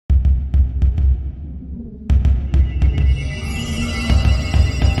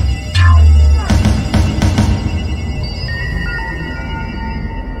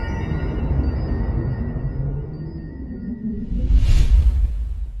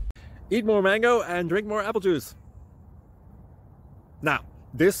eat more mango and drink more apple juice. Now,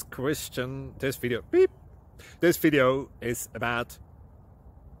 this video is about,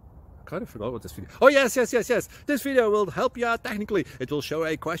 I kind of forgot what this video, oh yes, this video will help you out technically. It will show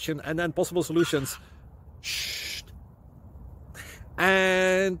a question and then possible solutions. Shh.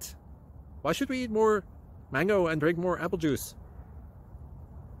 And why should we eat more mango and drink more apple juice?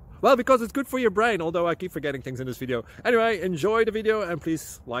 Well, because it's good for your brain, although I keep forgetting things in this video. Anyway, enjoy the video and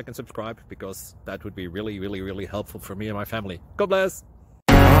please like and subscribe, because that would be really helpful for me and my family. God bless!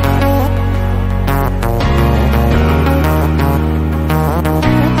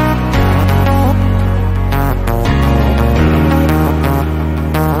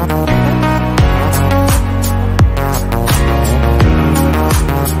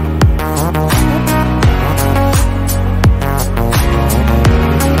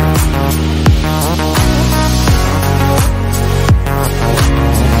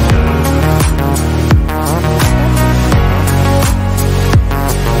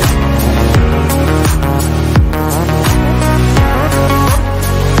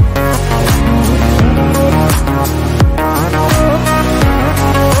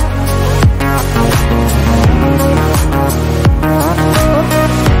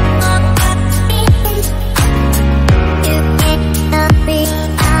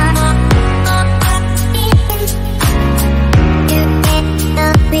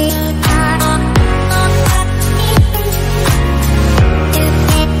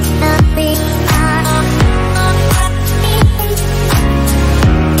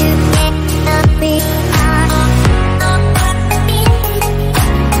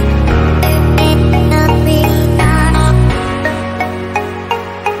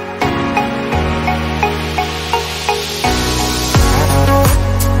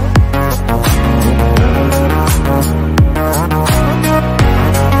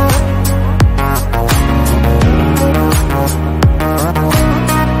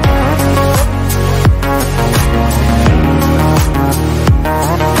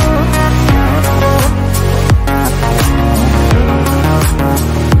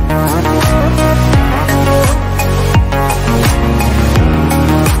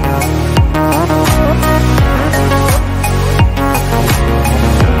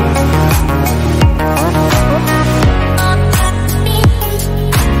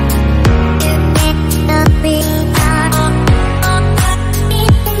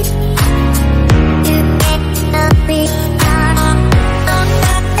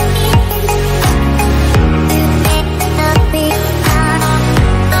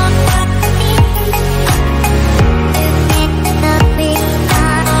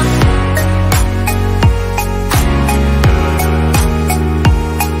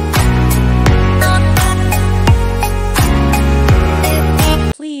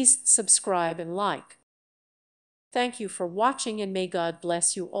 Subscribe and like. Thank you for watching and may God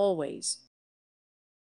bless you always.